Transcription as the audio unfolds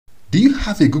Do you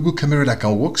have a Google camera that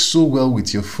can work so well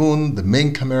with your phone, the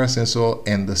main camera sensor,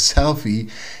 and the selfie,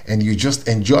 and you're just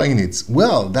enjoying it?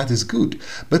 Well, that is good.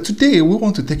 But today we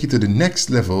want to take it to the next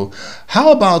level.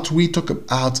 How about we talk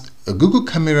about a Google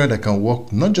camera that can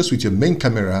work not just with your main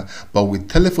camera, but with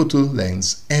telephoto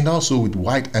lens and also with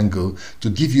wide angle to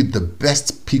give you the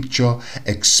best picture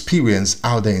experience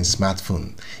out there in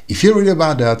smartphone. If you're ready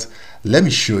about that, let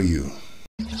me show you.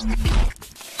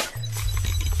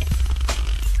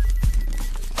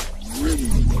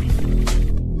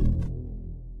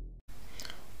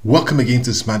 Welcome again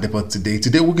to Smart Depot.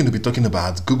 Today we're going to be talking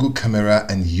about Google camera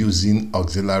and using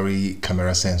auxiliary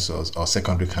camera sensors or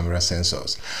secondary camera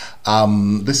sensors.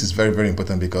 This is very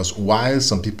important because while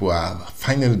some people are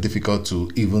finding it difficult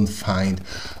to even find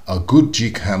a good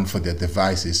Gcam for their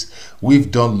devices,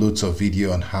 we've done loads of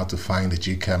video on how to find the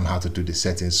Gcam, how to do the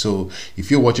settings. So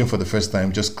if you're watching for the first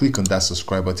time, just click on that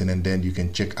subscribe button and then you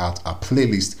can check out our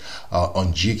playlist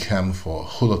on Gcam for a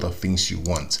whole lot of things you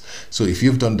want. So if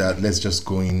you've done that, let's just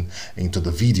go into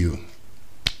the video.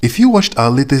 If you watched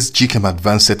our latest Gcam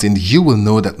advanced setting, you will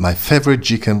know that my favorite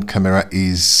Gcam camera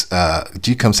is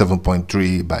Gcam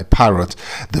 7.3 by Parrot,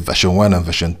 the version 1 and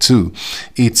version 2.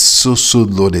 It's so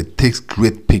loaded, takes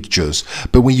great pictures.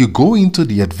 But when you go into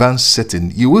the advanced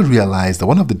setting, you will realize that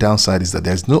one of the downsides is that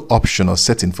there's no option or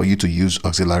setting for you to use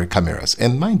auxiliary cameras.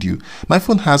 And mind you, my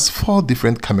phone has 4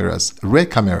 different cameras, rare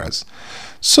cameras.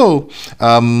 So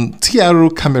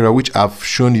Trcamera, which I've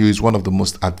shown you is one of the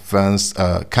most advanced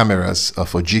cameras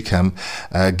for Gcam,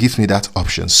 gives me that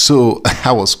option. So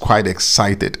I was quite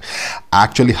excited. I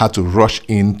actually had to rush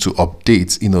in to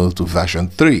update, to version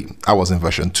 3. I was in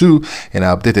version 2 and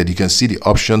I updated. You can see the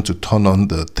option to turn on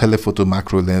the telephoto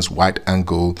macro lens wide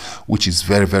angle, which is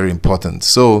very important.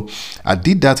 So I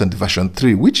did that on the version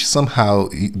 3, which somehow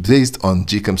based on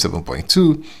Gcam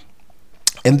 7.2.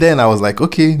 And then I was like,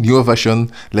 okay, newer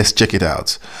version, let's check it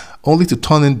out. Only to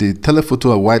turn in the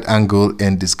telephoto at wide angle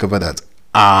and discover that,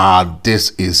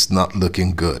 this is not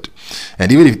looking good.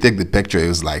 And even if you take the picture, it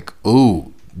was like,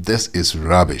 oh, this is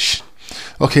rubbish.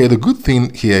 Okay, the good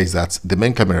thing here is that the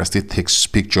main camera still takes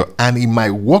picture and it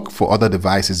might work for other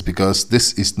devices because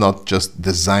this is not just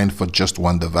designed for just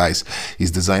one device.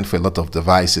 It's designed for a lot of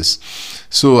devices.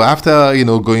 So after,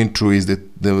 going through is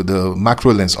the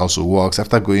macro lens also works.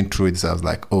 After going through it, I was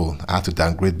like, oh, I have to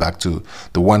downgrade back to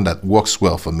the one that works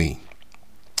well for me,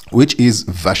 which is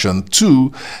version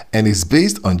 2 and is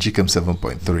based on Gcam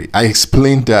 7.3. I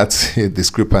explained that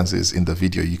discrepancies in the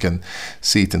video. You can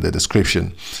see it in the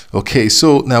description. Okay,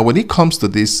 so now when it comes to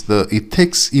this, it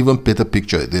takes even better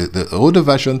picture. The older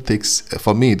version takes,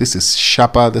 for me, this is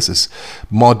sharper, this is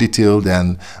more detailed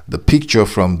than the picture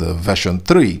from the version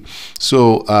 3.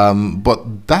 So,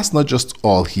 but that's not just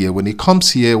all here. When it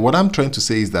comes here, what I'm trying to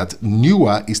say is that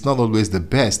newer is not always the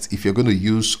best if you're going to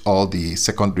use all the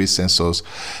secondary sensors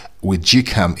with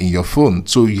Gcam in your phone.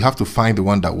 So you have to find the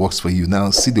one that works for you.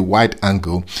 Now see the wide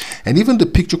angle, and even the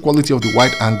picture quality of the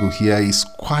wide angle here is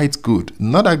quite good.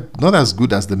 Not as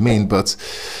good as the main, but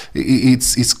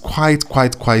it's quite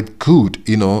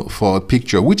good, for a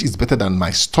picture, which is better than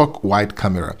my stock wide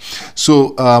camera. So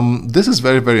this is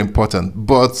very important.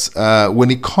 But when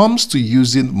it comes to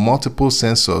using multiple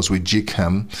sensors with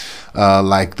Gcam,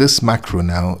 like this macro,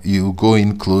 now you go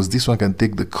in close. This one can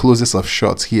take the closest of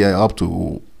shots here up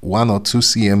to 1 or 2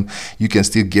 cm. You can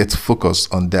still get focus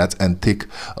on that and take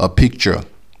a picture.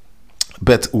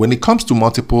 But when it comes to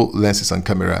multiple lenses and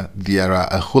camera, there are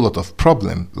a whole lot of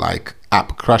problem like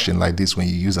app crashing like this when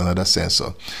you use another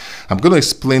sensor. I'm going to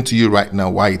explain to you right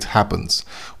now why it happens.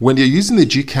 When you're using a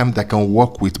Gcam that can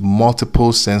work with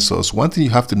multiple sensors, one thing you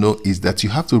have to know is that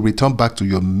you have to return back to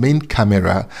your main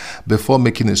camera before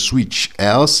making a switch.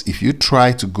 Else, if you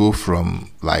try to go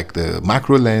from like the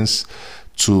macro lens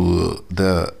to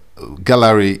the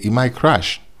gallery, it might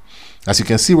crash. As you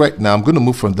can see right now, I'm going to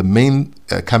move from the main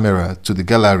camera to the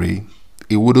gallery.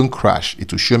 It wouldn't crash.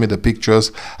 It will show me the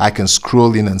pictures. I can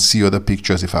scroll in and see other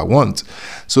pictures if I want.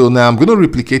 So now I'm going to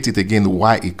replicate it again,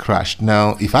 why it crashed.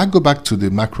 Now, if I go back to the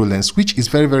macro lens, which is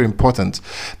very important,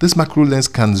 this macro lens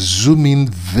can zoom in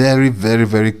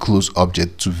very close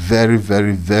object to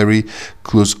very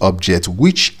close object,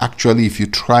 which actually if you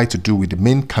try to do with the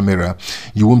main camera,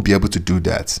 you won't be able to do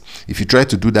that. If you try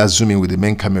to do that zoom in with the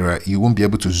main camera, you won't be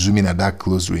able to zoom in at that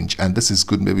close range. And this is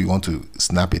good. Maybe you want to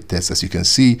snap a test. As you can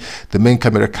see, the main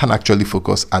camera can actually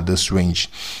focus at this range.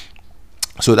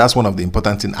 So that's one of the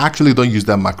important things. I actually don't use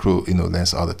that macro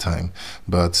lens all the time,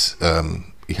 but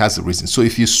it has a reason. So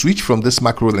if you switch from this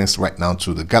macro lens right now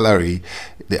to the gallery,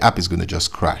 the app is going to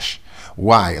just crash.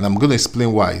 Why? And I'm going to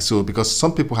explain why. So because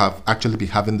some people have actually been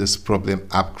having this problem,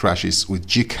 app crashes with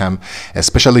Gcam,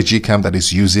 especially Gcam that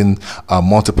is using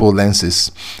multiple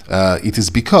lenses. It is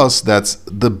because that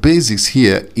the basics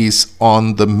here is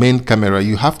on the main camera.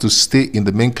 You have to stay in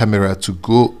the main camera to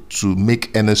go to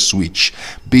make any switch,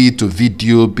 be it to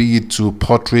video, be it to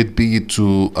portrait, be it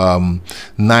to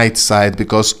night side,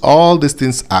 because all these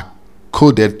things are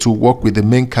coded to work with the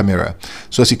main camera.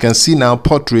 So as you can see now,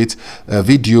 portrait,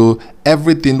 video,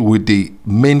 everything with the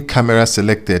main camera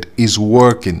selected is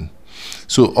working.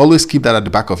 So always keep that at the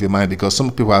back of your mind, because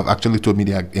some people have actually told me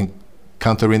they are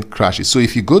encountering crashes. So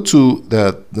if you go to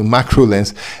the macro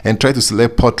lens and try to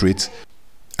select portrait,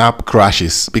 app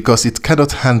crashes because it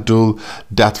cannot handle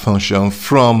that function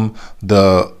from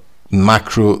the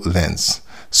macro lens.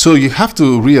 So you have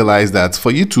to realize that for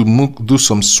you to do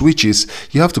some switches,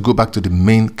 you have to go back to the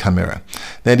main camera.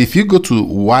 Then if you go to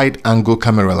wide angle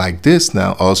camera like this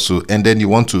now also, and then you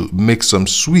want to make some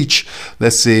switch,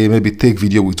 let's say maybe take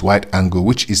video with wide angle,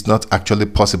 which is not actually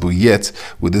possible yet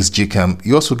with this Gcam,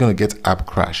 you're also going to get app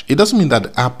crash. It doesn't mean that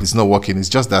the app is not working. It's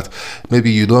just that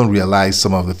maybe you don't realize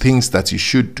some of the things that you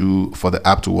should do for the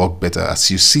app to work better.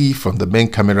 As you see from the main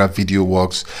camera, video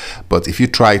works, but if you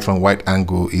try it from wide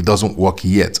angle, it doesn't work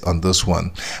yet on this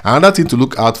one. Another thing to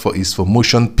look out for is for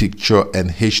motion picture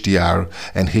and HDR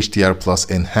and HDR plus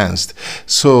enhanced.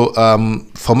 So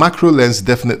for macro lens,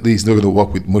 definitely it's not going to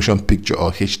work with motion picture or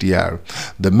HDR.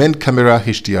 The main camera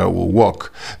HDR will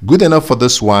work good enough for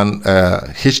this one.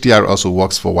 HDR also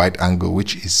works for wide angle,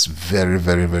 which is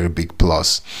very big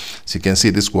plus. So you can see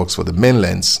this works for the main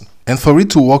lens. And for it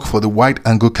to work for the wide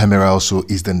angle camera also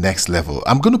is the next level.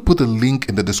 I'm going to put a link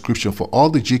in the description for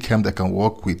all the Gcam that can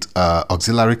work with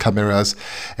auxiliary cameras,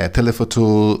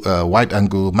 telephoto, wide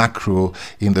angle, macro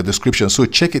in the description. So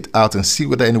check it out and see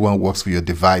whether anyone works for your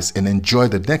device and enjoy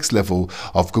the next level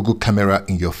of Google Camera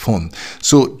in your phone.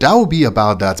 So that will be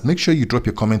about that. Make sure you drop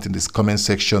your comment in this comment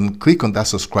section. Click on that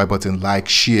subscribe button, like,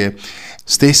 share.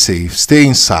 Stay safe, stay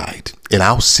inside, and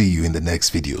I'll see you in the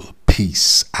next video.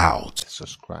 Peace out.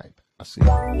 Subscribe. I'll see you.